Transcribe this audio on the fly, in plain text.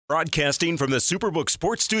Broadcasting from the Superbook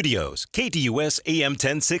Sports Studios, KDUS AM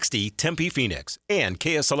 1060 Tempe, Phoenix, and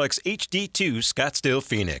KSLX HD2 Scottsdale,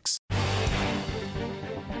 Phoenix.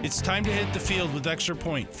 It's time to hit the field with Extra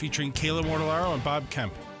Point, featuring Kayla Mortellaro and Bob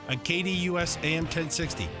Kemp on KDUS AM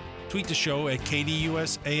 1060. Tweet the show at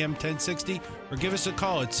KDUS AM 1060 or give us a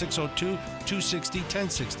call at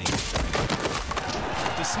 602-260-1060.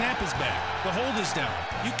 The snap is back. The hold is down.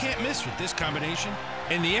 You can't miss with this combination.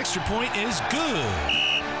 And the Extra Point is good.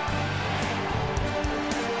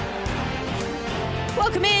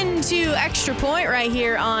 Welcome into Extra Point right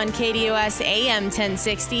here on KDUS AM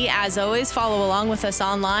 1060. As always, follow along with us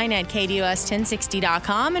online at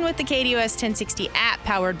KDUS1060.com and with the KDUS 1060 app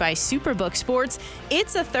powered by Superbook Sports.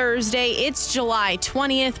 It's a Thursday. It's July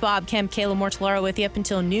 20th. Bob Kemp, Kayla Mortellaro with you up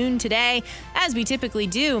until noon today, as we typically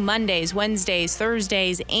do Mondays, Wednesdays,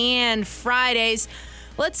 Thursdays, and Fridays.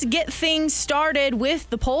 Let's get things started with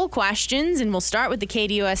the poll questions, and we'll start with the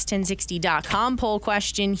KDUS1060.com poll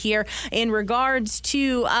question here in regards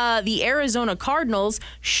to the Arizona Cardinals.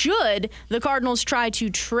 Should the Cardinals try to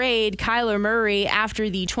trade Kyler Murray after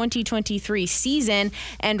the 2023 season?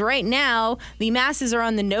 And right now, the masses are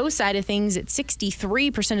on the no side of things at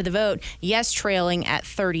 63% of the vote, yes trailing at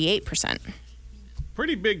 38%.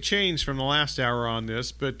 Pretty big change from the last hour on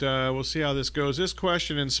this, but we'll see how this goes. This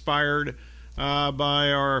question inspired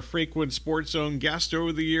by our frequent Sports Zone guest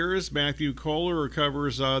over the years, Matthew Kohler, who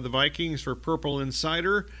covers the Vikings for Purple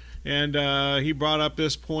Insider. And he brought up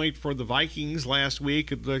this point for the Vikings last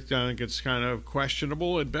week. It looked like it's kind of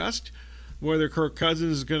questionable at best whether Kirk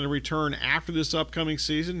Cousins is going to return after this upcoming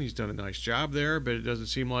season. He's done a nice job there, but it doesn't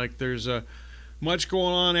seem like there's much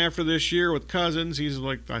going on after this year with Cousins.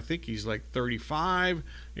 I think he's like 35,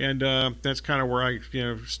 and that's kind of where I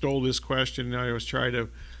stole this question. I was trying to.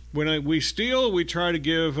 When we steal, we try to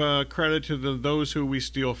give credit to those who we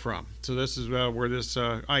steal from. So this is where this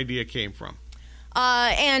idea came from.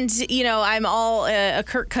 And, I'm all a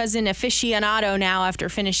Kirk Cousin aficionado now after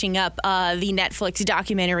finishing up the Netflix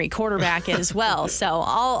documentary Quarterback as well. So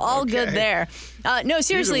all okay. Good there. No,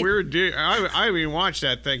 seriously. He's a weird dude. I even watched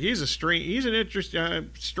that thing. He's an interesting,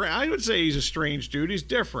 I would say he's a strange dude. He's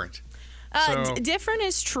different. Different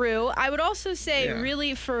is true. I would also say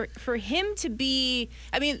really for him to be,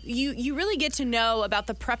 you really get to know about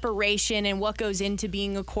the preparation and what goes into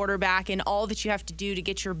being a quarterback and all that you have to do to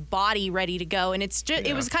get your body ready to go. And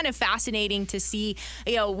it was kind of fascinating to see,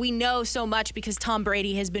 we know so much because Tom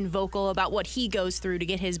Brady has been vocal about what he goes through to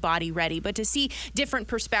get his body ready, but to see different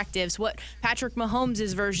perspectives, what Patrick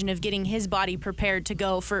Mahomes' version of getting his body prepared to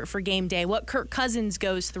go for game day, what Kirk Cousins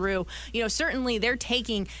goes through, certainly they're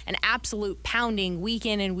taking an absolute pounding week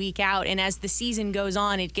in and week out, and as the season goes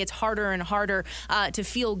on, it gets harder and harder to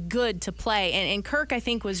feel good to play. And Kirk, I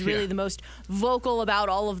think, was really the most vocal about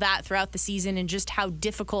all of that throughout the season and just how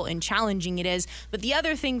difficult and challenging it is. But the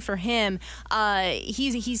other thing for him,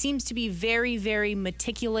 he seems to be very, very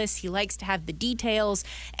meticulous. He likes to have the details,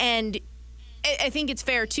 and I think it's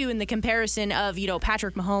fair, too, in the comparison of,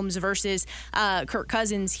 Patrick Mahomes versus Kirk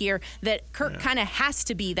Cousins here, that Kirk kind of has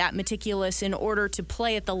to be that meticulous in order to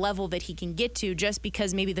play at the level that he can get to, just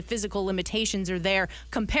because maybe the physical limitations are there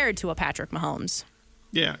compared to a Patrick Mahomes.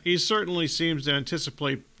 Yeah, he certainly seems to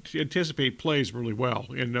anticipate plays really well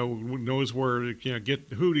and knows where get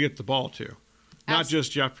who to get the ball to. Not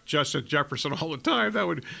just Justin Jefferson all the time.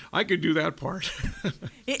 I could do that part.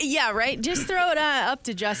 Yeah, right. Just throw it up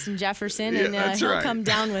to Justin Jefferson, and he'll come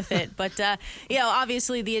down with it. But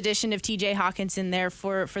obviously the addition of T.J. Hawkinson there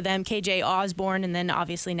for them, K.J. Osborne, and then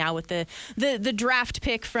obviously now with the draft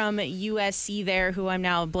pick from USC there, who I'm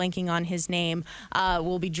now blanking on his name,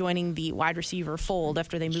 will be joining the wide receiver fold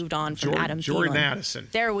after they moved on from Adam Thielen. Jordan Addison.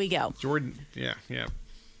 There we go. Jordan, yeah.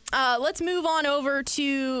 Let's move on over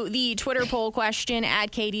to the Twitter poll question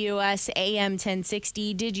at KDUS AM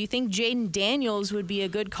 1060. Did you think Jaden Daniels would be a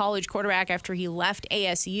good college quarterback after he left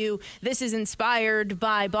ASU? This is inspired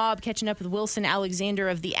by Bob catching up with Wilson Alexander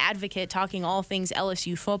of The Advocate, talking all things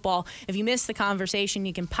LSU football. If you missed the conversation,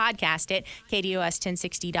 you can podcast it,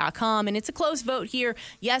 KDUS1060.com. And it's a close vote here.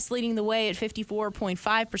 Yes, leading the way at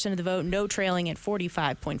 54.5% of the vote. No, trailing at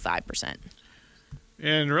 45.5%.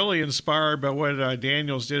 And really inspired by what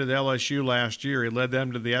Daniels did at LSU last year. He led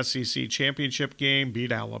them to the SEC championship game,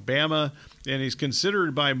 beat Alabama, and he's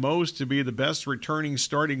considered by most to be the best returning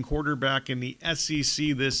starting quarterback in the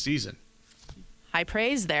SEC this season. High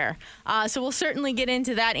praise there. So we'll certainly get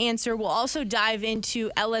into that answer. We'll also dive into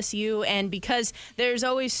LSU, and because there's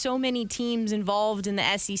always so many teams involved in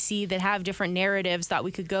the SEC that have different narratives, thought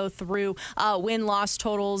we could go through win-loss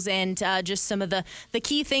totals and just some of the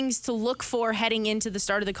key things to look for heading into the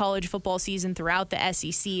start of the college football season throughout the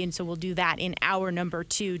SEC, and so we'll do that in hour number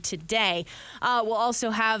 2 today. We'll also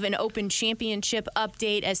have an Open Championship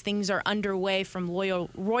update as things are underway from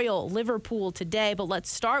Royal Liverpool today, but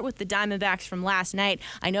let's start with the Diamondbacks from last night.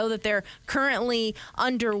 I know that they're currently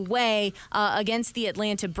underway against the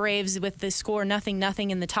Atlanta Braves with the score 0-0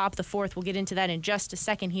 in the top of the fourth. We'll get into that in just a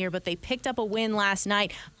second here, but they picked up a win last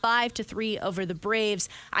night, 5-3 over the Braves.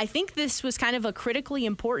 I think this was kind of a critically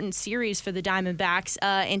important series for the Diamondbacks,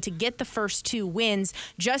 and to get the first 2 wins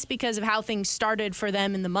just because of how things started for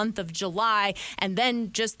them in the month of July, and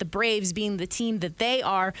then just the Braves being the team that they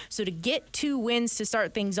are. So to get 2 wins to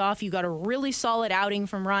start things off, you got a really solid outing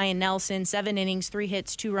from Ryan Nelson, 7 innings, 3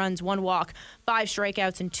 hits, 2 runs, 1 walk, 5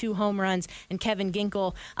 strikeouts, and 2 home runs. And Kevin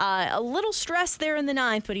Ginkel, a little stressed there in the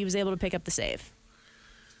 9th, but he was able to pick up the save.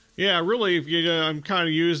 Yeah, really, I'm kind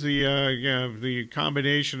of use the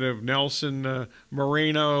combination of Nelson,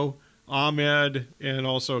 Moreno, Ahmed, and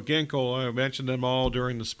also Ginkel. I mentioned them all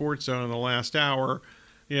during the Sports Zone in the last hour.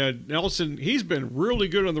 Yeah, Nelson, he's been really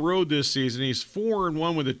good on the road this season. He's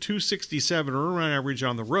 4-1 with a 267 run average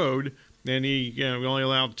on the road. And we only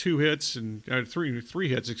allowed 2 hits and three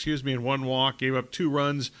hits, and 1 walk. Gave up 2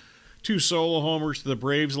 runs, 2 solo homers to the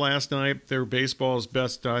Braves last night. Their baseball's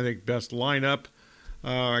best lineup.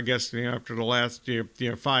 I guess after the last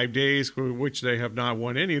 5 days, which they have not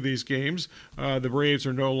won any of these games, the Braves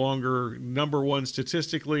are no longer number 1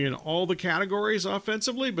 statistically in all the categories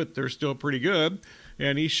offensively, but they're still pretty good.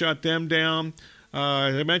 And he shut them down.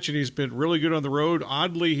 As I mentioned, he's been really good on the road.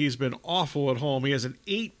 Oddly, he's been awful at home. He has an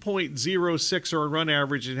 8.06 earned run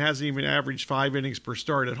average and hasn't even averaged 5 innings per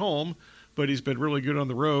start at home, but he's been really good on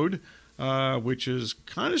the road, which is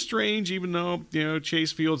kind of strange, even though,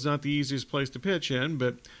 Chase Field's not the easiest place to pitch in,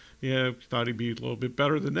 but thought he'd be a little bit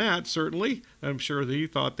better than that, certainly. I'm sure that he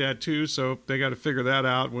thought that too, so they got to figure that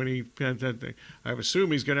out when I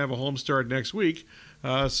assume he's going to have a home start next week,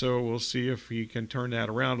 so we'll see if he can turn that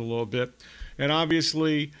around a little bit. And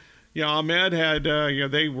obviously, Ahmed had,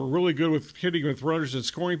 they were really good with hitting with runners in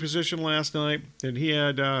scoring position last night, and he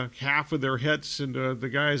had half of their hits, and the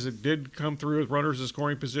guys that did come through with runners in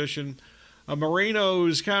scoring position.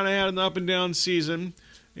 Moreno's kind of had an up and down season,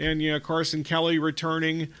 and Carson Kelly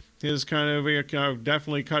returning is kind of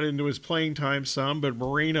definitely cut into his playing time some, but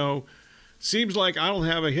Moreno seems like I don't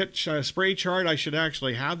have a hit spray chart. I should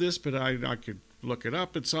actually have this, but I could look it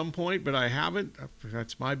up at some point, but I haven't.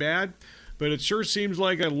 That's my bad. But it sure seems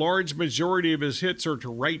like a large majority of his hits are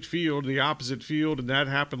to right field, the opposite field, and that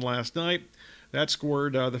happened last night. That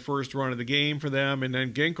scored the first run of the game for them. And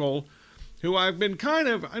then Ginkel, who I've been I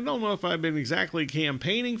don't know if I've been exactly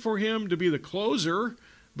campaigning for him to be the closer,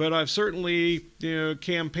 but I've certainly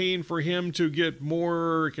campaigned for him to get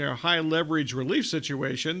more high leverage relief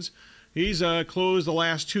situations. He's closed the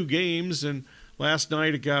last 2 games, and last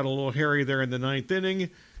night it got a little hairy there in the 9th inning.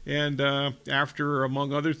 And after,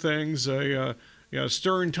 among other things, a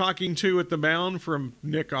stern talking to at the mound from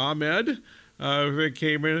Nick Ahmed, who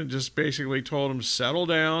came in and just basically told him settle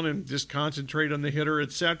down and just concentrate on the hitter,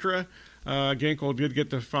 etc. Ginkel did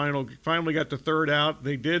get finally got the 3rd out.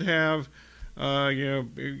 They did have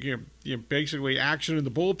basically action in the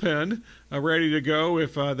bullpen ready to go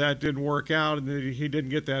if that didn't work out, and he didn't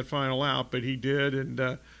get that final out, but he did,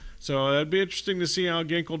 and so that'd be interesting to see how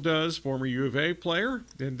Ginkel does, former U of A player.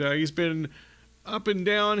 And he's been up and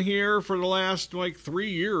down here for the last 3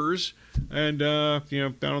 years. And, I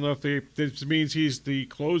don't know if this means he's the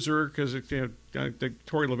closer, because I think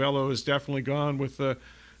Torey Lovello has definitely gone with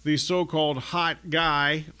the so-called hot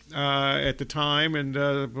guy at the time. And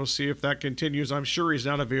we'll see if that continues. I'm sure he's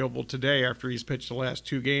not available today after he's pitched the last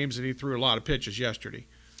 2 games, and he threw a lot of pitches yesterday.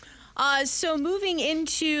 So moving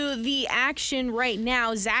into the action right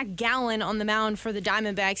now, Zach Gallen on the mound for the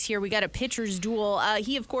Diamondbacks here. We got a pitcher's duel.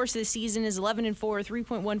 He, of course, this season is 11-4,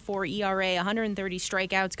 3.14 ERA, 130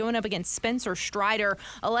 strikeouts, going up against Spencer Strider,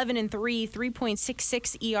 11-3,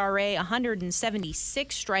 3.66 ERA,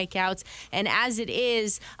 176 strikeouts. And as it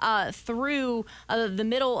is through the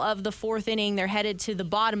middle of the 4th inning, they're headed to the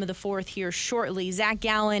bottom of the 4th here shortly. Zach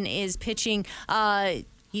Gallen is pitching.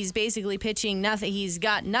 He's basically pitching nothing. He's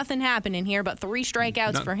got nothing happening here, but 3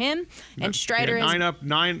 strikeouts for him. And Strider has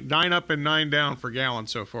 9 up and 9 down for Gallen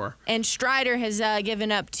so far. And Strider has given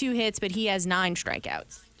up 2 hits, but he has 9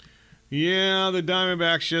 strikeouts. Yeah, the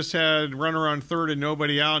Diamondbacks just had runner on 3rd and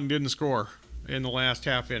nobody out and didn't score in the last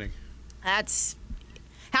half inning.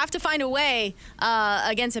 have to find a way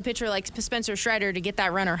against a pitcher like Spencer Strider to get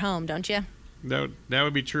that runner home, don't you? That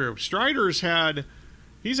would be true. Strider's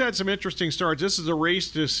he's had some interesting starts. This is a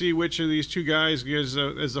race to see which of these two guys is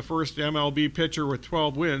the first MLB pitcher with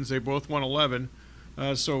 12 wins. They both won 11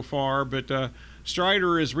 so far, but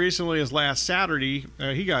Strider, as recently as last Saturday,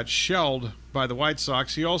 he got shelled by the White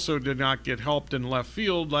Sox. He also did not get helped in left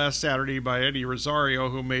field last Saturday by Eddie Rosario,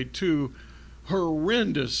 who made two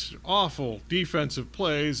horrendous, awful defensive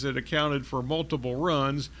plays that accounted for multiple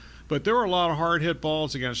runs. But there were a lot of hard-hit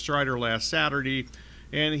balls against Strider last Saturday,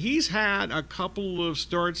 and he's had a couple of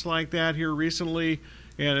starts like that here recently,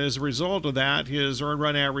 and as a result of that, his earned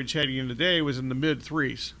run average heading into today was in the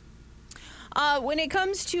mid-threes. When it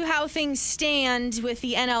comes to how things stand with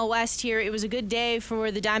the NL West here, it was a good day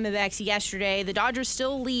for the Diamondbacks yesterday. The Dodgers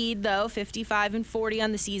still lead, though, 55-40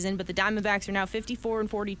 on the season, but the Diamondbacks are now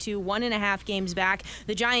 54-42, 1.5 games back.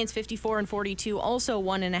 The Giants 54-42, also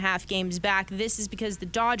 1.5 games back. This is because the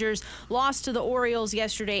Dodgers lost to the Orioles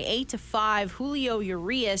yesterday, 8-5. Julio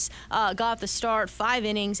Urias got the start, 5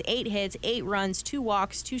 innings, 8 hits, 8 runs, 2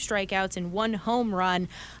 walks, 2 strikeouts, and 1 home run.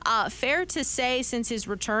 Fair to say, since his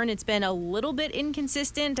return, it's been a little bit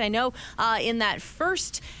inconsistent. I know in that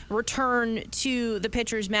first return to the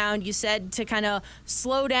pitcher's mound, you said to kind of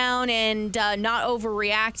slow down and not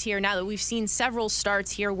overreact here. Now that we've seen several starts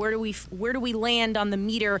here, where do we land on the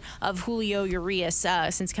meter of Julio Urias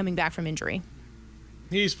since coming back from injury?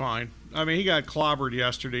 He's fine. I mean, he got clobbered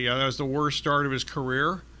yesterday. That was the worst start of his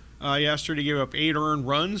career. Yesterday, he gave up 8 earned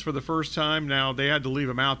runs for the first time. Now, they had to leave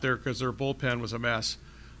him out there because their bullpen was a mess.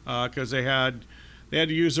 Because they had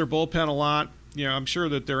to use their bullpen a lot. You know, I'm sure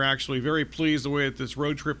that they're actually very pleased the way that this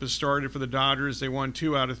road trip has started for the Dodgers. They won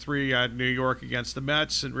 2 out of 3 at New York against the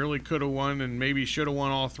Mets and really could have won and maybe should have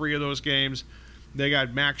won all 3 of those games. They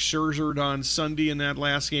got Max Scherzer on Sunday in that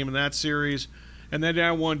last game of that series. And then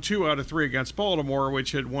now won 2 out of 3 against Baltimore,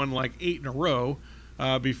 which had won like 8 in a row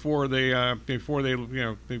before the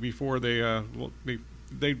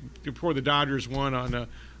Dodgers won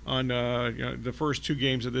on the first 2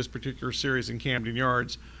 games of this particular series in Camden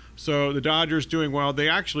Yards. So the Dodgers doing well. They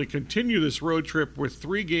actually continue this road trip with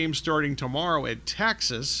 3 games starting tomorrow at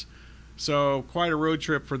Texas. So quite a road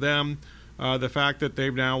trip for them. The fact that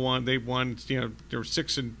they've won, they're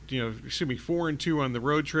 4-2 on the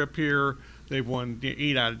road trip here. They've won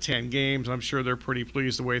 8 out of 10 games. I'm sure they're pretty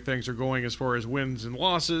pleased the way things are going as far as wins and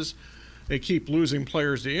losses. They keep losing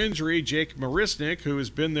players to injury. Jake Marisnick, who has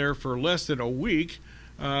been there for less than a week,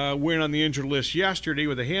 went on the injured list yesterday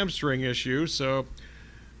with a hamstring issue. So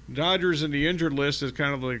Dodgers in the injured list is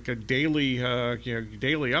kind of like a daily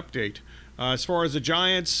update. As far as the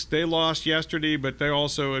Giants, they lost yesterday, but they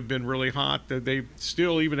also had been really hot. They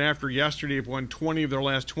still, even after yesterday, have won 20 of their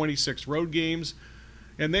last 26 road games.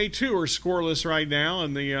 And they, too, are scoreless right now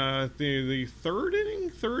in the third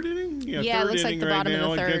inning? Yeah, it looks like the bottom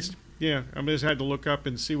of the third. I just had to look up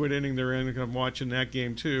and see what inning they're in. I'm watching that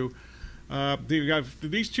game, too.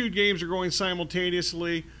 These 2 games are going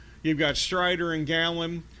simultaneously. You've got Strider and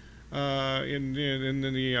Gallen that's in the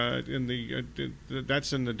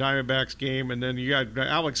Diamondbacks game, and then you got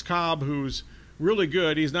Alex Cobb, who's really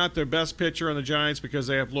good. He's not the best pitcher on the Giants because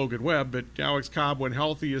they have Logan Webb, but Alex Cobb, when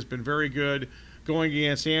healthy, has been very good. Going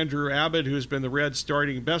against Andrew Abbott, who's been the Reds'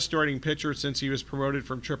 best starting pitcher since he was promoted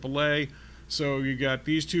from AAA. So you got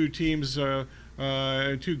these 2 teams. 2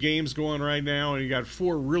 games going right now, and you got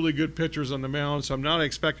 4 really good pitchers on the mound, so I'm not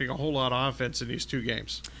expecting a whole lot of offense in these 2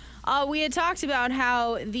 games. We had talked about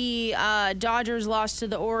how the Dodgers lost to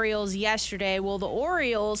the Orioles yesterday. Well, the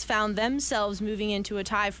Orioles found themselves moving into a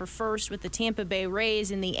tie for first with the Tampa Bay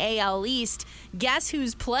Rays in the AL East. Guess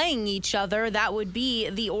who's playing each other? That would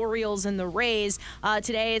be the Orioles and the Rays.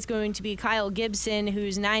 Today it's going to be Kyle Gibson,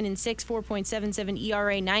 who's 9-6, 4.77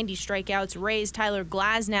 ERA, 90 strikeouts. Rays Tyler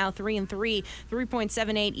Glasnow, 3-3,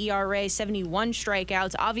 3.78 ERA, 71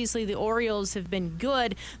 strikeouts. Obviously, the Orioles have been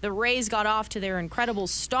good. The Rays got off to their incredible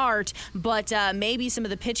start, but maybe some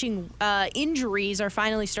of the pitching injuries are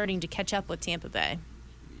finally starting to catch up with Tampa Bay.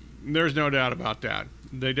 There's no doubt about that.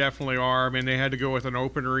 They definitely are. I mean, they had to go with an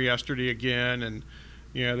opener yesterday again, and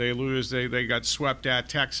they lose. They got swept at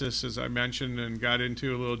Texas, as I mentioned, and got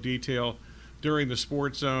into a little detail during the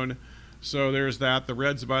Sports Zone. So there's that. The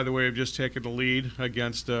Reds, by the way, have just taken the lead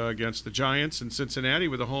against the Giants in Cincinnati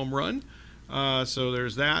with a home run. So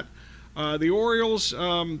there's that. The Orioles.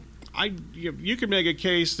 You can make a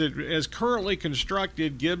case that, as currently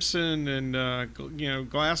constructed, Gibson and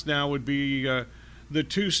Glasnow would be the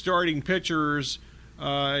 2 starting pitchers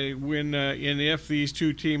when and if these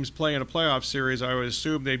 2 teams play in a playoff series. I would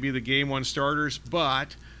assume they'd be the game 1 starters,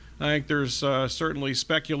 but I think there's certainly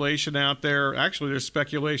speculation out there. Actually, there's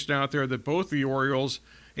speculation out there that both the Orioles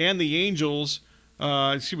and the Angels,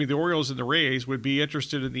 the Orioles and the Rays would be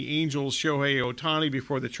interested in the Angels' Shohei Ohtani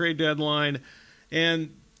before the trade deadline.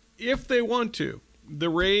 And if they want to, the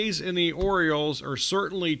Rays and the Orioles are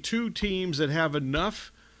certainly two teams that have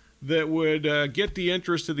enough that would get the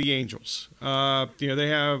interest of the Angels.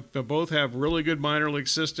 They both have really good minor league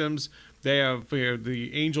systems. They have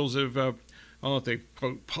the Angels have. I don't know if they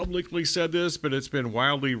publicly said this, but it's been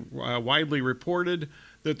widely reported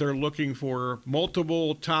that they're looking for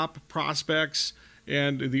multiple top prospects,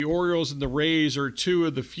 and the Orioles and the Rays are two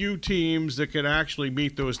of the few teams that could actually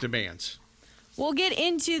meet those demands. We'll get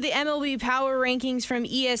into the MLB Power Rankings from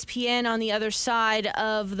ESPN on the other side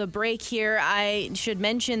of the break here. I should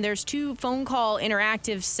mention there's two phone call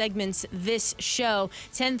interactive segments this show,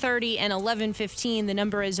 10:30 and 11:15. The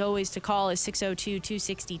number, as always, to call is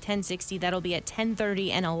 602-260-1060. That'll be at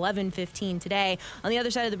 10:30 and 11:15 today. On the other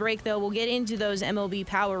side of the break, though, we'll get into those MLB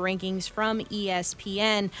Power Rankings from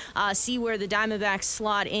ESPN, see where the Diamondbacks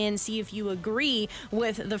slot in, see if you agree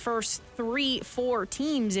with the first 3-4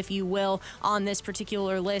 teams, if you will, on this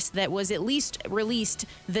particular list that was at least released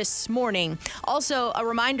this morning. Also, a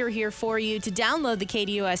reminder here for you to download the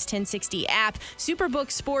KDUS 1060 app.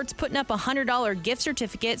 Superbook Sports putting up a $100 gift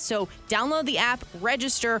certificate, so download the app,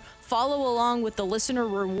 register, follow along with the listener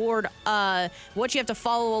reward. What you have to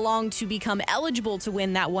follow along to become eligible to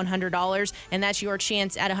win that $100, and that's your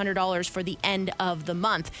chance at $100 for the end of the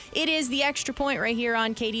month. It is the Extra Point right here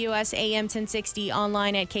on KDUS AM 1060,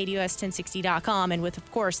 online at KDUS1060.com, and with, of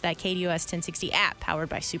course, that KDUS 1060 app powered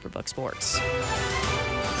by Superbook Sports.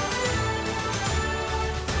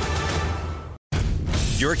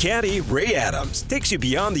 Your caddy, Ray Adams, takes you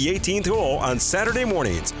beyond the 18th hole on Saturday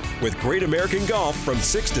mornings with Great American Golf from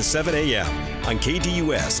 6 to 7 a.m. on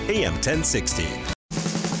KDUS AM 1060.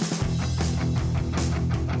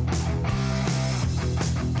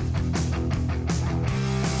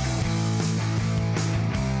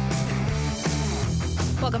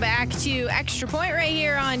 Welcome back to Extra Point right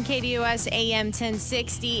here on KDUS AM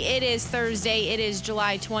 1060. It is Thursday. It is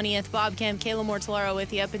July 20th. Bob Kemp, Kayla Mortellaro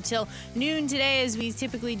with you up until noon today, as we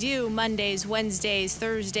typically do Mondays, Wednesdays,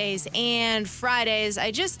 Thursdays, and Fridays.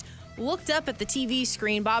 I just looked up at the TV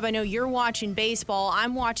screen. Bob, I know you're watching baseball.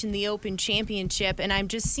 I'm watching the Open Championship, and I'm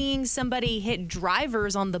just seeing somebody hit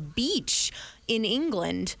drivers on the beach in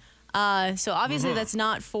England. So obviously that's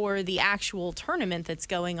not for the actual tournament that's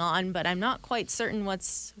going on, but I'm not quite certain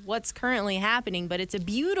what's currently happening. But it's a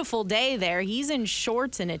beautiful day there. He's in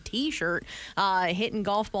shorts and a T-shirt, hitting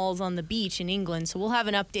golf balls on the beach in England. So we'll have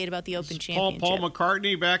an update about the Open Championship. Paul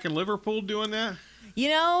McCartney back in Liverpool doing that? You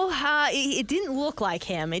know, it didn't look like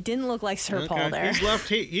him. It didn't look like Sir Paul there.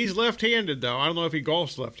 He's left-handed, though. I don't know if he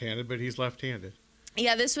golfs left-handed, but he's left-handed.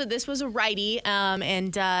 Yeah, this was a righty,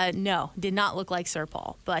 and no, did not look like Sir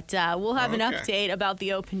Paul. But we'll have an update about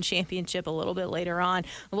the Open Championship a little bit later on.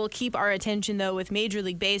 We'll keep our attention, though, with Major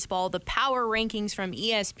League Baseball. The power rankings from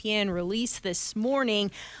ESPN released this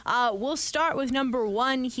morning. We'll start with number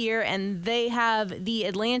 1 here, and they have the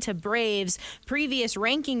Atlanta Braves. Previous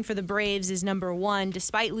ranking for the Braves is number 1.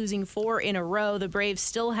 Despite losing 4 in a row, the Braves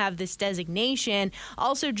still have this designation.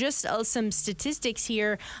 Also, just some statistics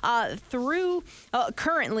here.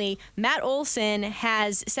 Currently, Matt Olson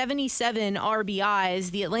has 77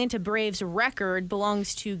 RBIs. The Atlanta Braves record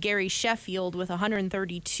belongs to Gary Sheffield with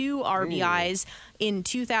 132 RBIs in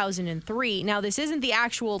 2003. Now, this isn't the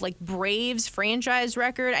actual Braves franchise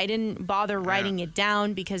record. I didn't bother writing it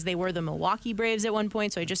down because they were the Milwaukee Braves at one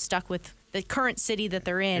point, so I just stuck with the current city that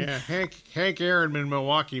they're in. Yeah, Hank Aaron in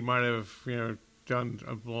Milwaukee might have done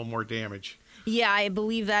a little more damage. Yeah, I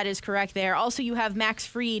believe that is correct there. Also, you have Max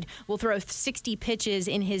Fried will throw 60 pitches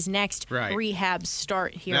in his next rehab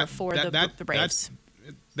start here for the Braves.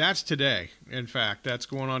 That's today. In fact, that's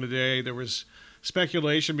going on today. There was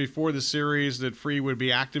speculation before the series that Fried would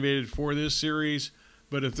be activated for this series.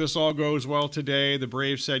 But if this all goes well today, the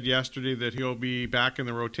Braves said yesterday that he'll be back in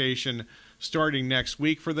the rotation starting next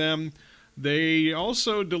week for them. They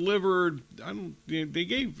also delivered,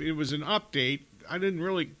 it was an update. I didn't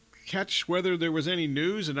really catch whether there was any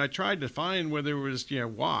news, and I tried to find whether there was,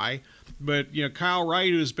 why. But, Kyle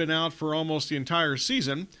Wright, who's been out for almost the entire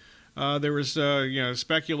season, there was,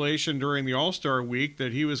 speculation during the All-Star week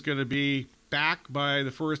that he was going to be back by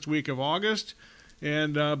the first week of August.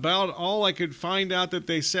 And about all I could find out that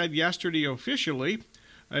they said yesterday officially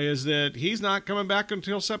is that he's not coming back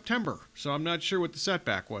until September. So I'm not sure what the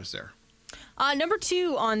setback was there. Number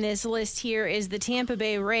 2 on this list here is the Tampa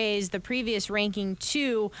Bay Rays, the previous ranking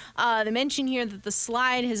 2. The mention here that the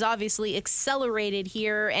slide has obviously accelerated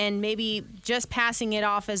here, and maybe just passing it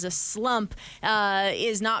off as a slump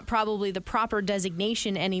is not probably the proper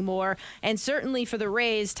designation anymore. And certainly for the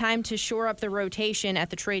Rays, time to shore up the rotation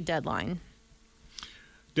at the trade deadline.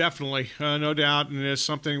 Definitely, no doubt, and it's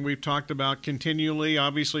something we've talked about continually.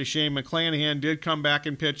 Obviously, Shane McClanahan did come back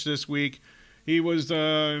and pitch this week. He was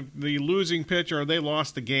the losing pitcher. They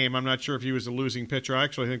lost the game. I'm not sure if he was the losing pitcher. I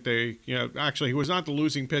actually think he was not the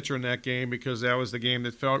losing pitcher in that game because that was the game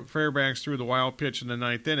that Fairbanks threw the wild pitch in the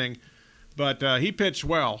 9th inning. But he pitched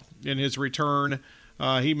well in his return.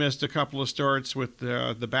 He missed a couple of starts with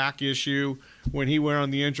the back issue when he went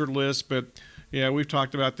on the injured list. But, yeah, we've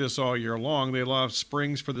talked about this all year long. They lost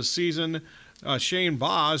Springs for the season. Shane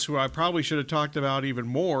Baz, who I probably should have talked about even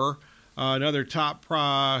more, another top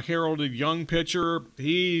heralded young pitcher.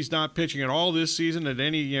 He's not pitching at all this season at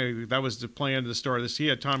any, that was the plan at the start of this. He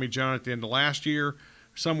had Tommy John at the end of last year,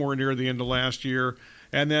 somewhere near the end of last year.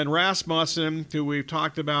 And then Rasmussen, who we've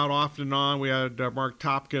talked about off and on. We had Mark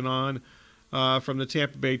Topkin on from the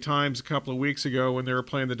Tampa Bay Times a couple of weeks ago when they were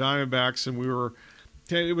playing the Diamondbacks, and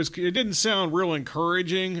it didn't sound real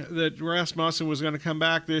encouraging that Rasmussen was going to come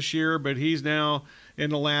back this year, but he's now, in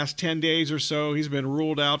the last 10 days or so, he's been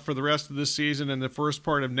ruled out for the rest of this season and the first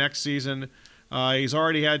part of next season. He's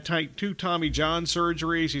already had 2 Tommy John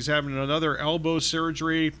surgeries. He's having another elbow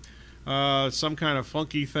surgery, some kind of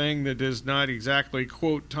funky thing that is not exactly,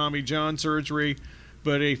 quote, Tommy John surgery,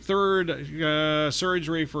 but a third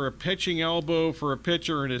surgery for a pitching elbow for a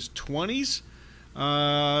pitcher in his 20s.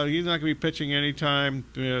 He's not going to be pitching anytime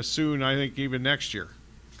soon, I think even next year.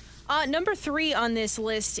 Number 3 on this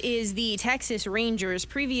list is the Texas Rangers.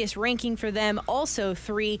 Previous ranking for them, also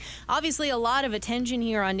 3. Obviously, a lot of attention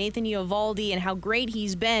here on Nathan Eovaldi and how great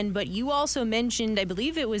he's been, but you also mentioned, I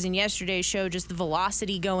believe it was in yesterday's show, just the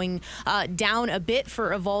velocity going down a bit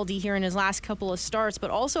for Eovaldi here in his last couple of starts, but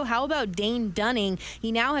also how about Dane Dunning?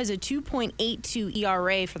 He now has a 2.82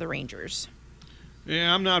 ERA for the Rangers.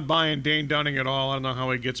 Yeah, I'm not buying Dane Dunning at all. I don't know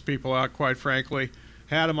how he gets people out, quite frankly.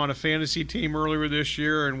 Had him on a fantasy team earlier this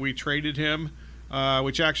year, and we traded him,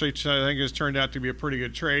 which actually I think has turned out to be a pretty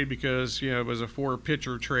good trade because, it was a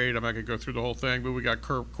 4-pitcher trade. I'm not going to go through the whole thing, but we got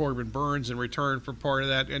Corbin Burns in return for part of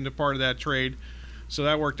that trade. So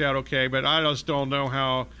that worked out okay, but I just don't know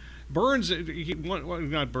how Dunning,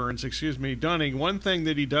 one thing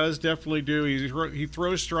that he does definitely do, he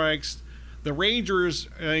throws strikes. The Rangers,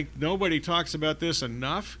 I think nobody talks about this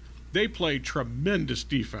enough, they play tremendous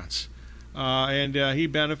defense. And he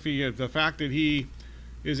benefited the fact that he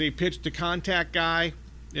is a pitch-to-contact guy,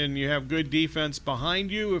 and you have good defense behind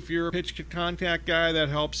you. If you're a pitch-to-contact guy, that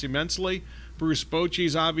helps immensely. Bruce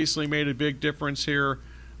Bochy's obviously made a big difference here.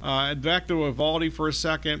 Back to Eovaldi for a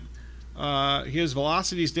second. His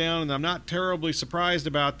velocity's down, and I'm not terribly surprised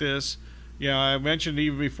about this. Yeah, I mentioned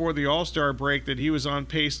even before the All-Star break that he was on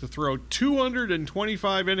pace to throw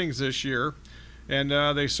 225 innings this year. And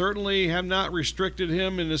they certainly have not restricted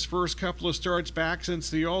him in his first couple of starts back since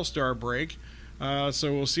the All-Star break.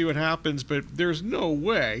 So we'll see what happens. But there's no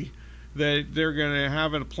way that they're going to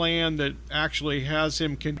have a plan that actually has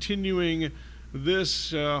him continuing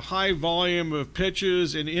this high volume of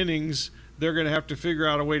pitches and innings. They're going to have to figure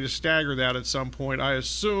out a way to stagger that at some point. I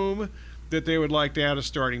assume that they would like to add a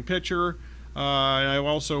starting pitcher. And I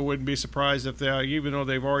also wouldn't be surprised if even though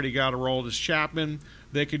they've already got Aroldis Chapman,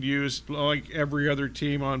 they could use, like every other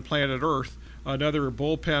team on planet Earth, another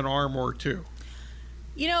bullpen arm or 2.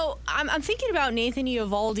 I'm thinking about Nathan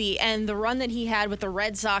Eovaldi and the run that he had with the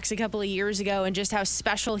Red Sox a couple of years ago and just how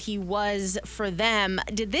special he was for them.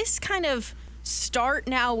 Did this kind of start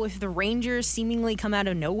now with the Rangers seemingly come out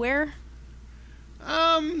of nowhere?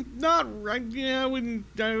 Not right. Yeah, I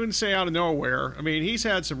wouldn't say out of nowhere. I mean, he's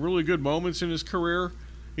had some really good moments in his career.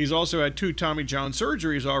 He's also had 2 Tommy John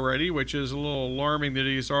surgeries already, which is a little alarming that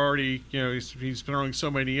he's already, he's throwing so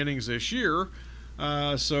many innings this year.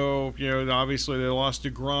 So, obviously they lost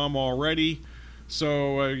DeGrom already.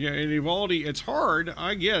 So, in Eovaldi, it's hard.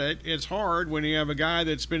 I get it. It's hard when you have a guy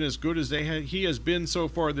that's been as good as he has been so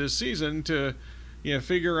far this season to,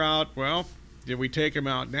 figure out, well, did we take him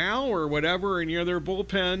out now or whatever? And, their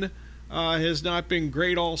bullpen has not been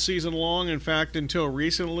great all season long. In fact, until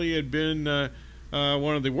recently, it had been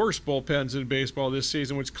one of the worst bullpens in baseball this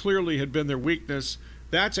season, which clearly had been their weakness.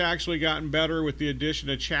 That's actually gotten better with the addition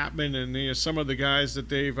of Chapman, and some of the guys that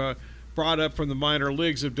they've brought up from the minor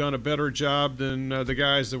leagues have done a better job than the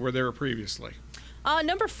guys that were there previously.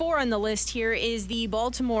 Number 4 on the list here is the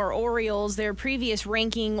Baltimore Orioles. Their previous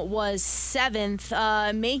ranking was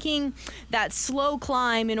 7th, making that slow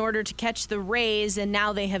climb in order to catch the Rays, and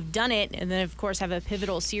now they have done it. And then, of course, have a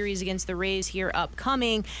pivotal series against the Rays here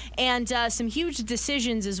upcoming, and some huge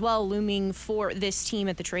decisions as well looming for this team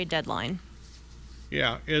at the trade deadline.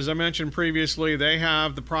 Yeah, as I mentioned previously, they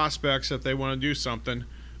have the prospects that they want to do something.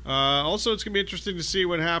 Also, it's going to be interesting to see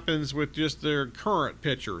what happens with just their current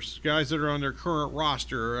pitchers, guys that are on their current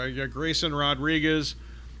roster. Grayson Rodriguez,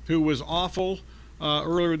 who was awful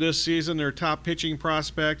earlier this season, their top pitching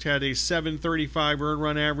prospect, had a .735 earned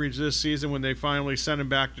run average this season when they finally sent him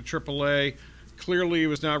back to AAA. Clearly, he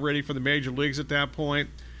was not ready for the major leagues at that point.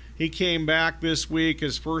 He came back this week.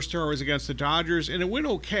 His first start was against the Dodgers, and it went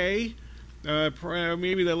okay.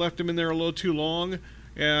 Maybe they left him in there a little too long.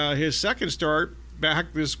 His second start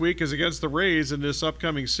back this week is against the Rays in this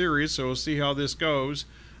upcoming series, so we'll see how this goes.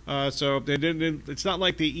 So they didn't. It's not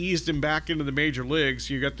like they eased him back into the major leagues.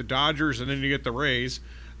 You got the Dodgers, and then you get the Rays.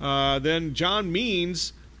 Then John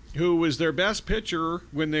Means, who was their best pitcher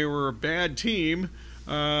when they were a bad team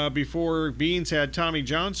before Means had Tommy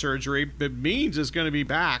John surgery, but Means is going to be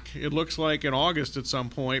back. It looks like in August at some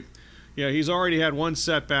point. Yeah, he's already had one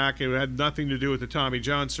setback. It had nothing to do with the Tommy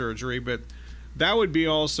John surgery, but that would be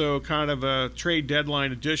also kind of a trade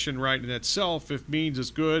deadline addition right in itself if Means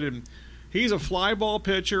is good. And he's a fly ball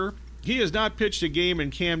pitcher. He has not pitched a game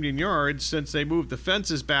in Camden Yards since they moved the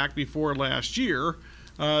fences back before last year.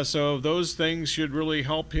 So those things should really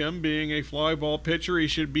help him. Being a fly ball pitcher, he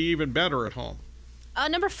should be even better at home.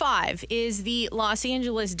 Number 5 is the Los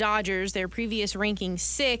Angeles Dodgers, their previous ranking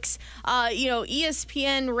 6.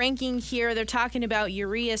 ESPN ranking here, they're talking about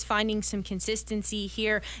Urias finding some consistency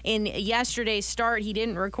here. In yesterday's start, he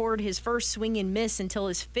didn't record his first swing and miss until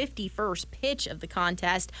his 51st pitch of the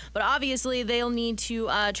contest. But obviously, they'll need to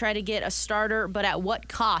try to get a starter, but at what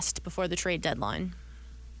cost before the trade deadline?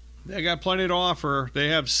 They got plenty to offer. They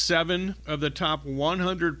have 7 of the top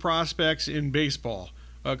 100 prospects in baseball,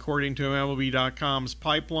 according to MLB.com's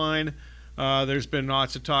pipeline. There's been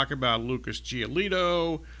lots of talk about Lucas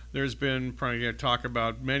Giolito. There's been probably talk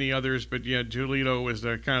about many others, but yeah, Giolito was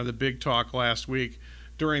the kind of the big talk last week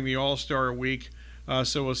during the All-Star week.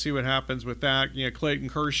 So we'll see what happens with that. Clayton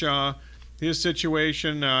Kershaw, his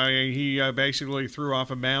situation, he basically threw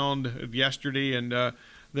off a mound yesterday, and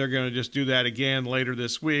they're going to just do that again later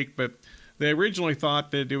this week. But they originally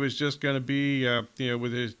thought that it was just going to be,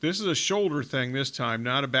 this is a shoulder thing this time,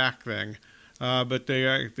 not a back thing. But they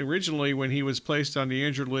originally, when he was placed on the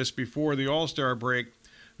injured list before the All-Star break,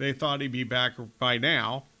 they thought he'd be back by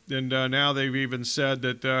now. And now they've even said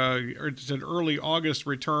that it's an early August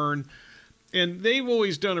return. And they've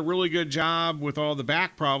always done a really good job with all the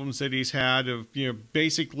back problems that he's had of,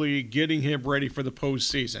 basically getting him ready for the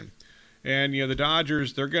postseason. And, the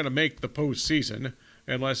Dodgers, they're going to make the postseason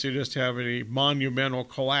unless you just have any monumental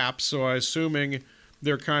collapse. So I'm assuming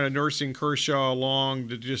they're kind of nursing Kershaw along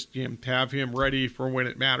to just have him ready for when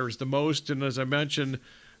it matters the most. And as I mentioned,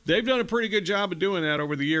 they've done a pretty good job of doing that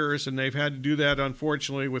over the years, and they've had to do that,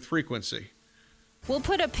 unfortunately, with frequency. We'll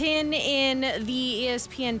put a pin in the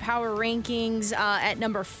ESPN Power Rankings at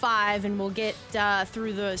number 5, and we'll get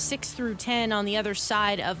through the 6 through 10 on the other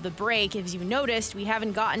side of the break. As you noticed, we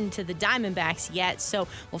haven't gotten to the Diamondbacks yet, so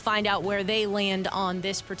we'll find out where they land on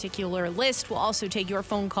this particular list. We'll also take your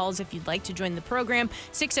phone calls if you'd like to join the program.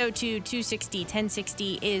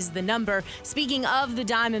 602-260-1060 is the number. Speaking of the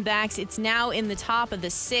Diamondbacks, it's now in the top of the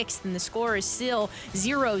 6th, and the score is still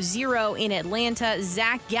 0-0 in Atlanta.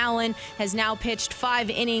 Zach Gallen has now pitched 5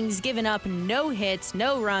 innings, given up no hits,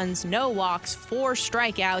 no runs, no walks, 4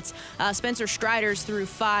 strikeouts. Spencer Strider's threw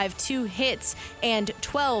 5, 2 hits, and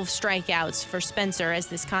 12 strikeouts for Spencer, as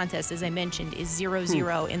this contest, as I mentioned, is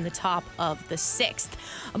 0-0 in the top of the 6th.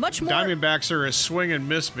 Much more. Diamondbacks are a swing and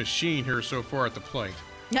miss machine here so far at the plate.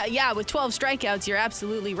 Yeah, with 12 strikeouts, you're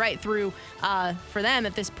absolutely right. Through for them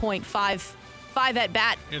at this point, 5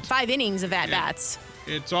 innings of at-bats.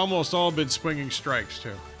 It's almost all been swinging strikes,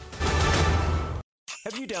 too.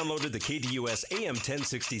 Have you downloaded the KDUS AM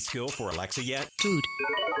 1060 skill for Alexa yet? Dude,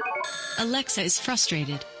 Alexa is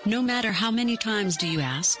frustrated. No matter how many times do you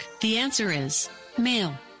ask, the answer is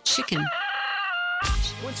male, chicken.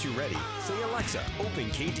 Once you're ready, say, Alexa, open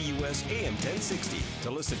KDUS AM 1060 to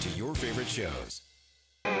listen to your favorite shows.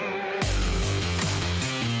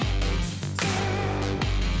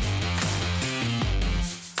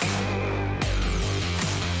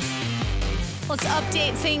 Let's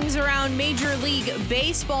update things around Major League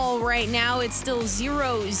Baseball right now. It's still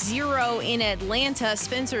 0-0 in Atlanta.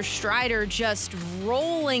 Spencer Strider just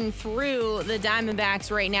rolling through the Diamondbacks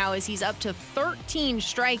right now as he's up to 13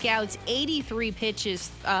 strikeouts, 83 pitches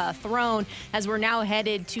thrown, as we're now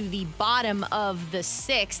headed to the bottom of the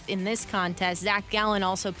 6th in this contest. Zach Gallen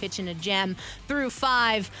also pitching a gem through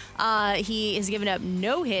 5. He has given up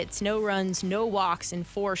no hits, no runs, no walks, and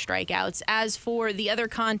 4 strikeouts. As for the other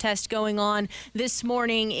contest going on this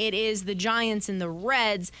morning, it is the Giants and the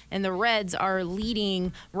Reds are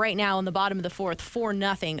leading right now in the bottom of the 4th,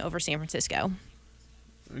 4-0 over San Francisco.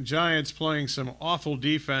 The Giants playing some awful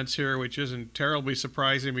defense here, which isn't terribly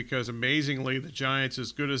surprising because, amazingly, the Giants,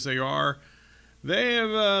 as good as they are, they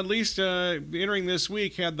have, at least entering this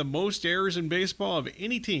week, had the most errors in baseball of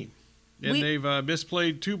any team. And they've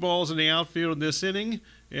misplayed 2 balls in the outfield in this inning,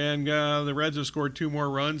 and the Reds have scored 2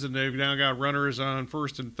 more runs, and they've now got runners on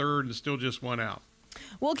first and third and still just 1 out.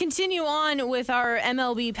 We'll continue on with our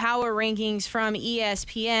MLB Power Rankings from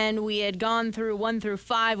ESPN. We had gone through 1 through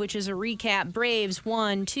 5, which is a recap. Braves,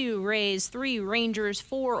 1, 2, Rays, 3, Rangers,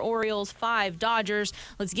 4, Orioles, 5, Dodgers.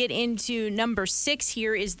 Let's get into number 6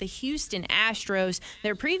 here is the Houston Astros.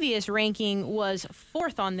 Their previous ranking was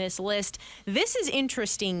 4th on this list. This is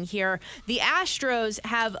interesting here. The Astros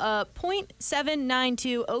have a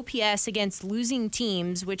 .792 OPS against losing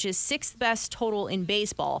teams, which is 6th best total in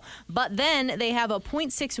baseball. But then they have a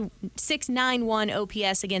 .691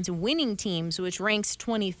 OPS against winning teams, which ranks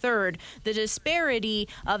 23rd. The disparity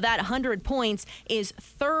of that 100 points is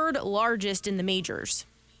 3rd largest in the majors.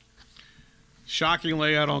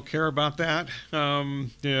 Shockingly, I don't care about that.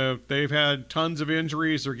 They've had tons of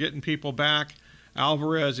injuries. They're getting people back.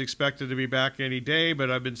 Alvarez expected to be back any day,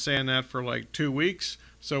 but I've been saying that for like 2 weeks.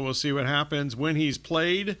 So we'll see what happens. When he's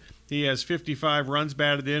played, he has 55 runs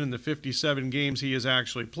batted in the 57 games he has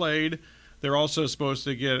actually played. They're also supposed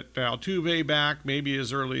to get Altuve back maybe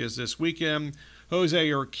as early as this weekend. Jose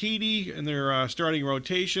Urquidy in their starting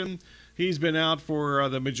rotation. He's been out for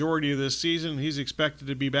the majority of this season. He's expected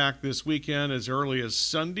to be back this weekend as early as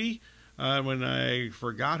Sunday, when I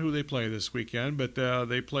forgot who they play this weekend. But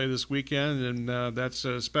they play this weekend, and that's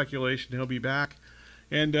speculation. He'll be back.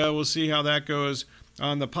 And we'll see how that goes.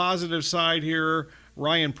 On the positive side here,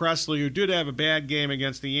 Ryan Presley, who did have a bad game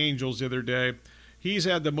against the Angels the other day, he's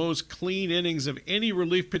had the most clean innings of any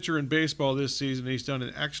relief pitcher in baseball this season. He's done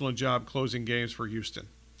an excellent job closing games for Houston.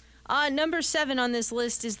 Number 7 on this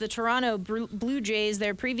list is the Toronto Blue Jays.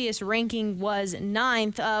 Their previous ranking was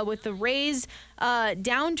 9th. With the Rays'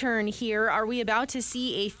 downturn here, are we about to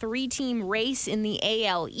see a 3-team race in the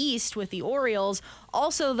AL East with the Orioles?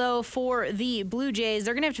 Also, though, for the Blue Jays,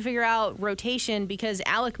 they're going to have to figure out rotation because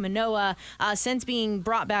Alek Manoah, since being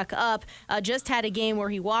brought back up, just had a game where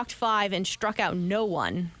he walked 5 and struck out no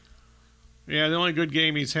one. Yeah, the only good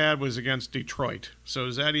game he's had was against Detroit. So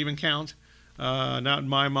does that even count? Not in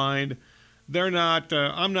my mind. They're not.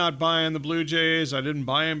 I'm not buying the Blue Jays. I didn't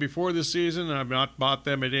buy them before the season. I've not bought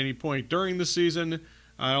them at any point during the season.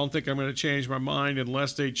 I don't think I'm going to change my mind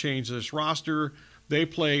unless they change this roster. They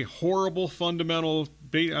play horrible fundamental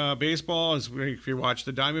baseball. If you watched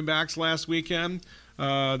the Diamondbacks last weekend,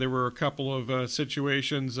 there were a couple of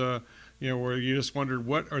situations, where you just wondered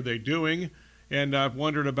what are they doing. And I've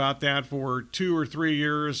wondered about that for 2 or 3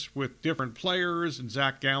 years with different players. And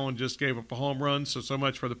Zach Gallen just gave up a home run, so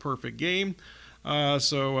much for the perfect game.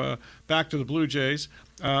 So back to the Blue Jays.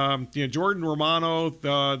 Jordan Romano,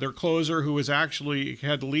 their closer, who was actually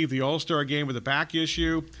had to leave the All-Star game with a back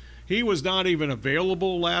issue. He was not even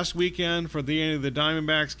available last weekend for the end of the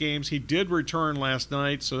Diamondbacks games. He did return last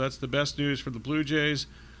night, so that's the best news for the Blue Jays.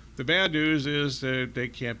 The bad news is that they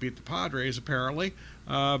can't beat the Padres, apparently.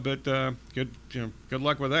 But good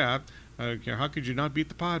luck with that. How could you not beat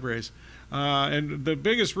the Padres? And the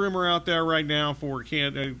biggest rumor out there right now for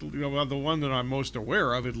the one that I'm most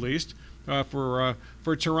aware of, at least, for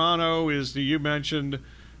Toronto is you mentioned.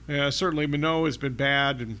 Certainly Manoah has been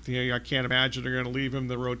bad, and I can't imagine they're going to leave him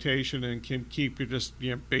the rotation and can keep just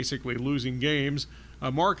basically losing games.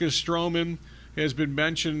 Marcus Stroman has been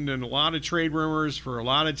mentioned in a lot of trade rumors for a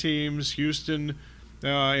lot of teams. Houston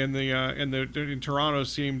and Toronto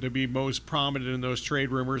seem to be most prominent in those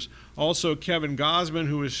trade rumors. Also, Kevin Gausman,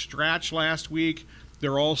 who was scratched last week,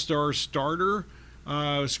 their all-star starter,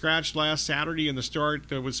 was scratched last Saturday in the start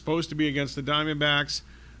that was supposed to be against the Diamondbacks.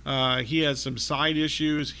 He has some side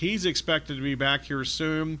issues. He's expected to be back here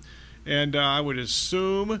soon, and I would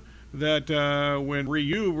assume that when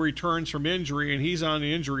Ryu returns from injury, and he's on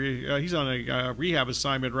a rehab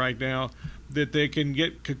assignment right now, that they can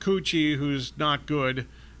get Kikuchi, who's not good,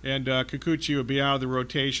 and Kikuchi will be out of the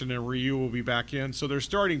rotation, and Ryu will be back in. So their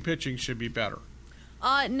starting pitching should be better.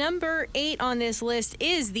 Number 8 on this list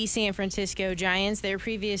is the San Francisco Giants. Their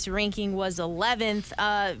previous ranking was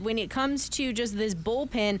 11th. When it comes to just this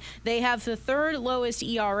bullpen, they have the 3rd lowest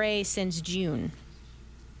ERA since June.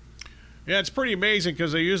 Yeah, it's pretty amazing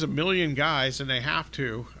because they use 1 million guys, and they have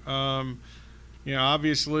to.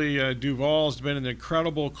 Obviously, Duvall's been an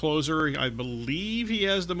incredible closer. I believe he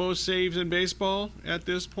has the most saves in baseball at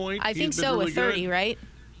this point. I think so, really with 30, good. Right?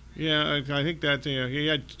 Yeah, I think that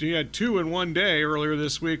he had 2 in one day earlier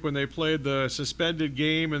this week when they played the suspended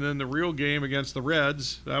game and then the real game against the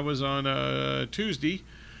Reds. That was on Tuesday.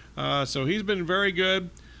 So he's been very good.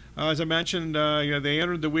 As I mentioned, they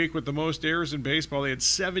entered the week with the most errors in baseball. They had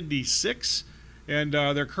 76, and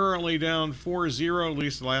they're currently down 4-0. At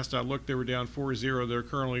least the last I looked, they were down 4-0. They're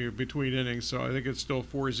currently between innings, so I think it's still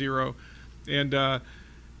 4-0. And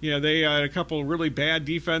they had a couple of really bad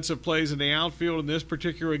defensive plays in the outfield in this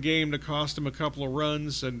particular game that cost them a couple of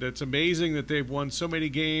runs. And it's amazing that they've won so many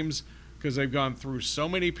games because they've gone through so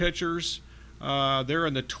many pitchers. They're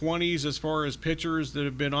in the 20s as far as pitchers that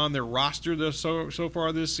have been on their roster so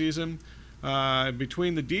far this season.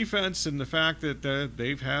 Between the defense and the fact that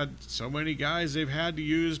they've had so many guys they've had to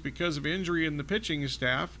use because of injury in the pitching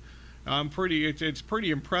staff, it's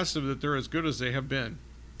pretty impressive that they're as good as they have been.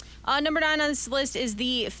 Number 9 on this list is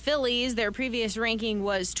the Phillies. Their previous ranking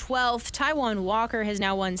was 12th. Taijuan Walker has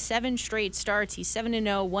now won 7 straight starts. He's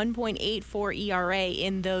 7-0, 1.84 ERA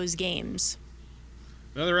in those games.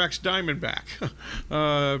 Another ex-Diamondback,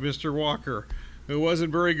 Mr. Walker, who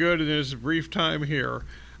wasn't very good in his brief time here.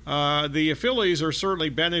 The Phillies are certainly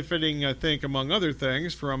benefiting, I think, among other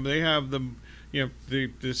things, from they have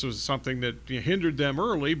this was something that hindered them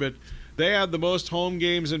early, but they had the most home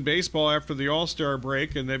games in baseball after the All-Star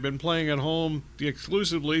break, and they've been playing at home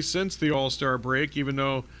exclusively since the All-Star break, even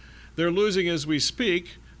though they're losing as we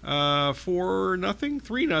speak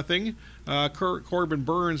 3-0. Corbin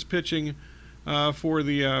Burns pitching for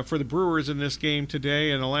the Brewers in this game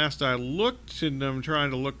today, and the last I looked, and I'm trying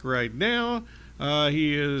to look right now,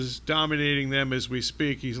 he is dominating them as we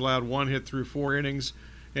speak. He's allowed 1 hit through 4 innings.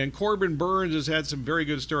 And Corbin Burns has had some very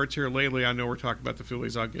good starts here lately. I know we're talking about the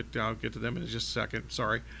Phillies. I'll get to them in just a second.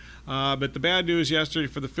 Sorry. But the bad news yesterday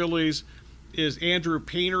for the Phillies is Andrew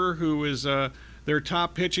Painter, who is their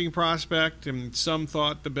top pitching prospect, and some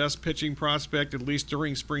thought the best pitching prospect, at least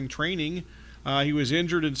during spring training. He was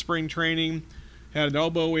injured in spring training, had an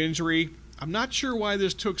elbow injury. I'm not sure why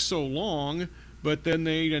this took so long, but then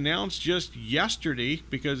they announced just yesterday,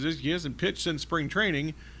 because he hasn't pitched since spring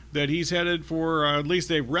training, that he's headed for, at least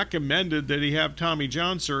they recommended that he have Tommy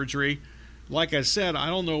John surgery. Like I said, I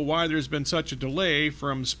don't know why there's been such a delay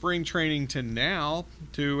from spring training to now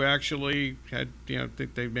to actually, I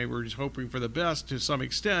think they maybe were just hoping for the best to some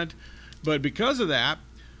extent. But because of that,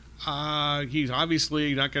 he's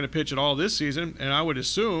obviously not going to pitch at all this season. And I would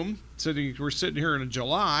assume, we're sitting here in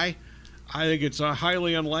July, I think it's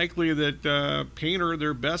highly unlikely that Painter,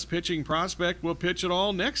 their best pitching prospect, will pitch at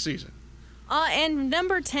all next season. And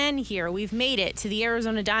number 10 here, we've made it to the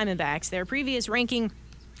Arizona Diamondbacks. Their previous ranking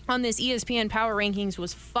on this ESPN Power Rankings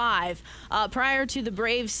was 5. Prior to the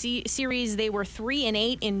Braves series, they were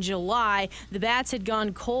 3-8 in July. The Bats had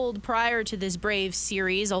gone cold prior to this Braves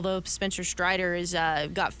series, although Spencer Strider has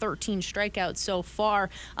got 13 strikeouts so far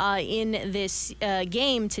in this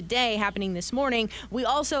game today, happening this morning. We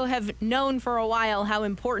also have known for a while how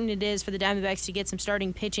important it is for the Diamondbacks to get some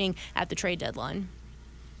starting pitching at the trade deadline.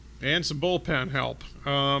 And some bullpen help.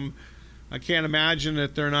 I can't imagine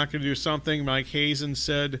that they're not going to do something. Mike Hazen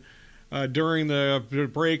said during the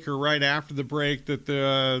break or right after the break that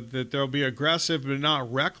they'll be aggressive but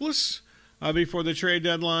not reckless before the trade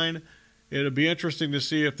deadline. It'll be interesting to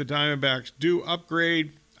see if the Diamondbacks do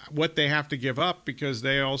upgrade, what they have to give up, because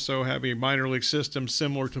they also have a minor league system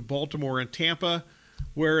similar to Baltimore and Tampa,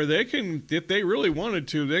 where they can, if they really wanted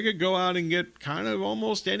to, they could go out and get kind of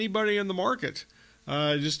almost anybody in the market.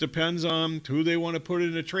 It just depends on who they want to put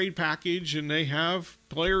in a trade package, and they have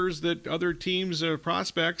players that other teams,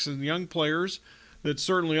 prospects and young players that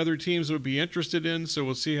certainly other teams would be interested in, so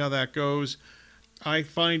we'll see how that goes. I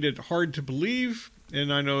find it hard to believe,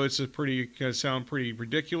 and I know it's sound pretty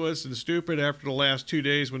ridiculous and stupid after the last 2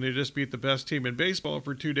 days when they just beat the best team in baseball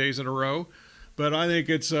for 2 days in a row, but I think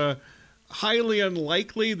it's highly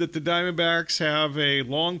unlikely that the Diamondbacks have a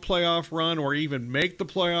long playoff run or even make the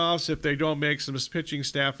playoffs if they don't make some pitching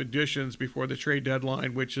staff additions before the trade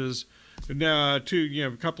deadline, which is now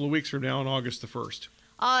a couple of weeks from now on August the 1st.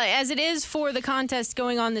 As it is for the contest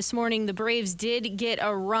going on this morning, the Braves did get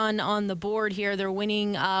a run on the board here. They're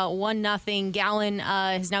winning 1-0. Gallen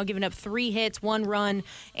has now given up 3 hits, 1 run,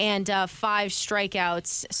 and 5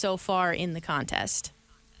 strikeouts so far in the contest.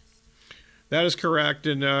 That is correct,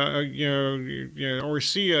 and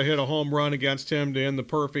Orcia hit a home run against him to end the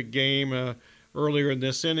perfect game earlier in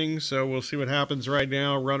this inning. So we'll see what happens right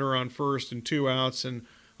now. Runner on first and 2 outs, and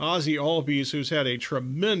Ozzie Albies, who's had a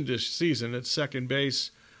tremendous season at second base,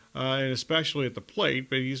 and especially at the plate,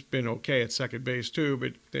 but he's been okay at second base too.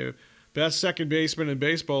 But the best second baseman in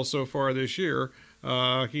baseball so far this year.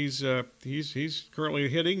 He's currently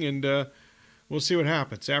hitting, and we'll see what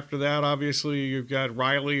happens. After that, obviously, you've got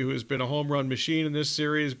Riley, who has been a home run machine in this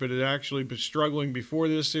series, but had actually been struggling before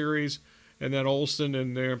this series. And then Olsen,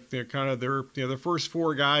 and their first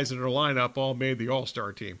 4 guys in their lineup all made the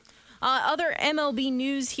All-Star team. Other MLB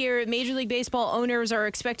news here. Major League Baseball owners are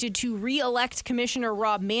expected to re-elect Commissioner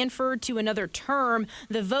Rob Manfred to another term.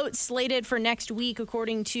 The vote slated for next week,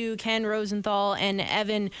 according to Ken Rosenthal and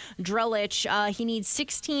Evan Drellich. He needs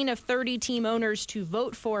 16 of 30 team owners to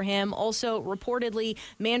vote for him. Also, reportedly,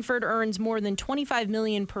 Manfred earns more than $25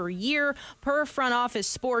 million per year per Front Office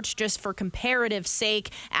Sports. Just for comparative sake,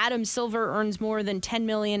 Adam Silver earns more than $10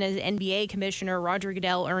 million as NBA commissioner. Roger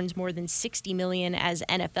Goodell earns more than $60 million as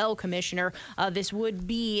NFL commissioner. This would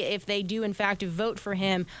be, if they do in fact vote for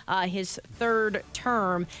him, his 3rd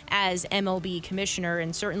term as MLB commissioner.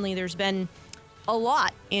 And certainly there's been a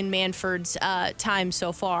lot in Manfred's time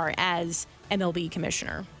so far as MLB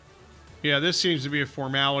commissioner. Yeah, this seems to be a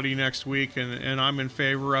formality next week, and I'm in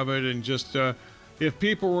favor of it. And just if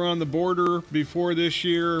people were on the border before this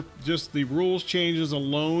year, just the rules changes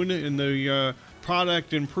alone in the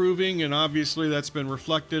product improving, and obviously that's been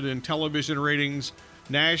reflected in television ratings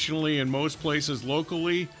nationally and most places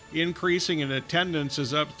locally, increasing, and attendance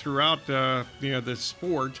is up throughout the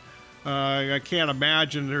sport. I can't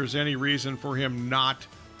imagine there's any reason for him not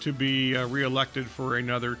to be reelected for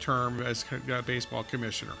another term as baseball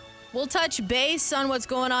commissioner. We'll touch base on what's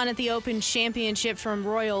going on at the Open Championship from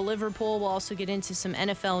Royal Liverpool. We'll also get into some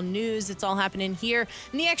NFL news. It's all happening here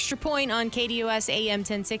in the Extra Point on KDUS AM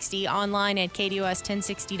 1060, online at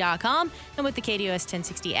KDUS1060.com, and with the KDUS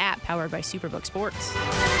 1060 app powered by Superbook Sports.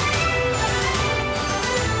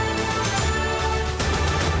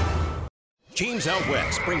 James Out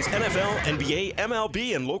West brings NFL, NBA,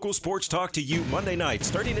 MLB, and local sports talk to you Monday night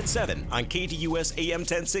starting at 7 on KDUS AM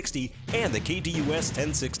 1060 and the KDUS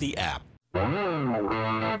 1060 app.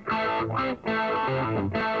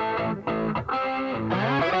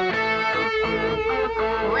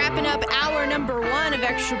 Wrapping up hour number 1 of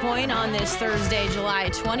Extra Point on this Thursday, July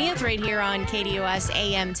 20th, right here on KDUS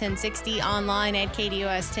AM 1060, online at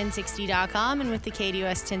KDUS1060.com, and with the KDUS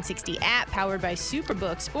 1060 app powered by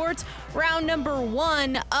Superbook Sports. Round number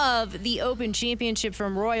 1 of the Open Championship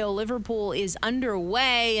from Royal Liverpool is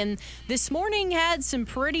underway, and this morning had some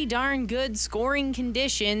pretty darn good scoring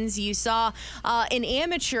conditions. You saw an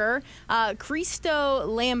amateur, Christo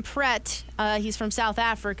Lampret. He's from South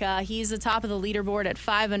Africa. He's the top of the leaderboard at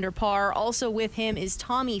 5 under par. Also with him is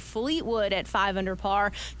Tommy Fleetwood at 5 under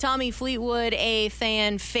par. Tommy Fleetwood, a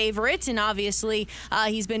fan favorite, and obviously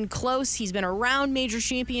he's been close. He's been around major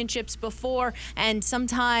championships before, and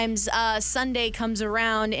sometimes Sunday comes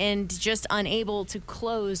around and just unable to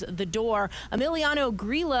close the door. Emiliano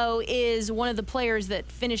Grillo is one of the players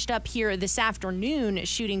that finished up here this afternoon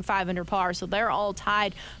shooting 5 under par, so they're all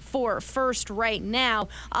tied for first right now.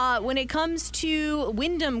 When it comes to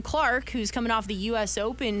Wyndham Clark, who's coming off the U.S.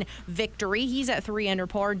 Open victory, he's at 3 under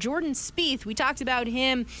par. Jordan Spieth, we talked about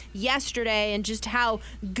him yesterday and just how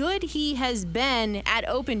good he has been at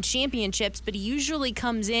Open Championships, but he usually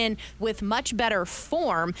comes in with much better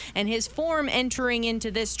form, and his form entering into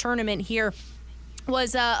this tournament here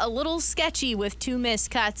was a little sketchy with 2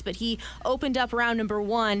 missed cuts, but he opened up round number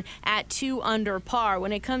 1 at 2 under par.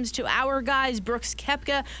 When it comes to our guys, Brooks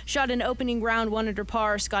Koepka shot an opening round 1 under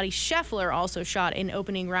par. Scotty Scheffler also shot an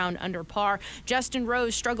opening round under par. Justin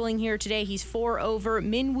Rose struggling here today. He's 4 over.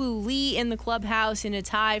 Minwoo Lee in the clubhouse in a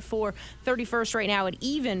tie for 31st right now at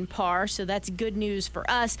even par, so that's good news for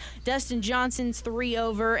us. Dustin Johnson's 3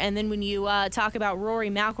 over, and then when you talk about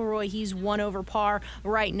Rory McIlroy, he's 1 over par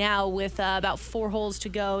right now with about 4 holes to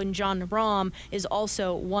go, and John Rahm is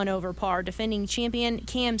also 1 over par. Defending champion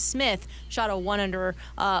Cam Smith shot a 1 under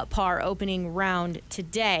par opening round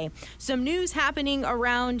today. Some news happening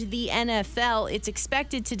around the NFL. It's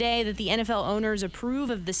expected today that the NFL owners approve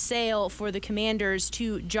of the sale for the Commanders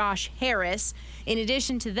to Josh Harris. In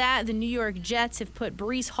addition to that, the New York Jets have put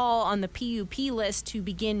Breece Hall on the PUP list to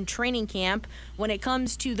begin training camp. When it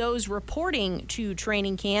comes to those reporting to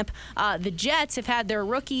training camp, the Jets have had their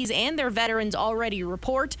rookies and their veterans already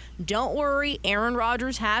report. Don't worry, Aaron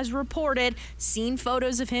Rodgers has reported, seen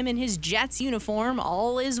photos of him in his Jets uniform.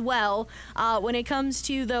 All is well. When it comes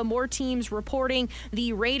to the more teams reporting,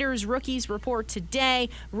 the Raiders rookies report today.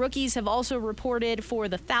 Rookies have also reported for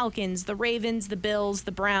the Falcons, the Ravens, the Bills,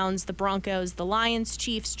 the Browns, the Broncos, the Lions,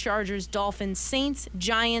 Chiefs, Chargers, Dolphins, Saints,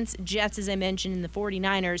 Giants, Jets, as I mentioned, and the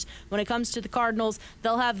 49ers. When it comes to the Cardinals,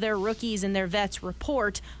 they'll have their rookies and their vets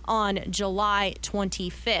report on July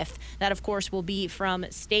 25th. That, of course, will be from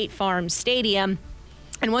State Farm Stadium.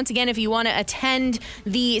 And once again, if you want to attend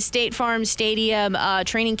the State Farm Stadium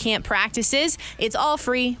training camp practices, it's all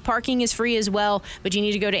free. Parking is free as well, but you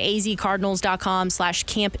need to go to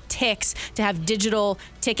azcardinals.com/camptix to have digital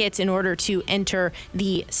tickets in order to enter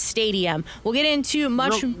the stadium. We'll get into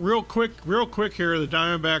much... Real quick here, the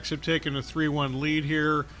Diamondbacks have taken a 3-1 lead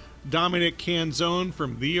here. Dominic Canzone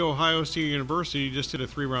from The Ohio State University just hit a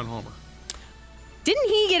 3-run homer. Didn't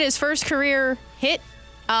he get his first career hit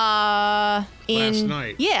last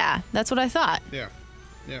night? Yeah, that's what I thought. Yeah.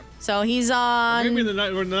 So he's on. Maybe the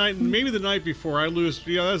night before. I lose.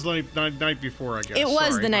 Yeah, that was the night before, I guess. It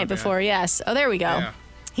was the night before. Yes. Oh, there we go. Yeah.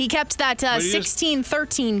 He kept that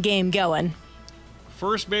 16-13 game going.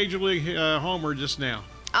 First major league homer just now.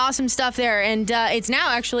 Awesome stuff there, and it's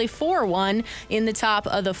now actually 4-1 in the top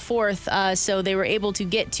of the fourth, so they were able to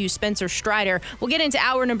get to Spencer Strider. We'll get into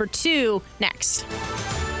hour number 2 next.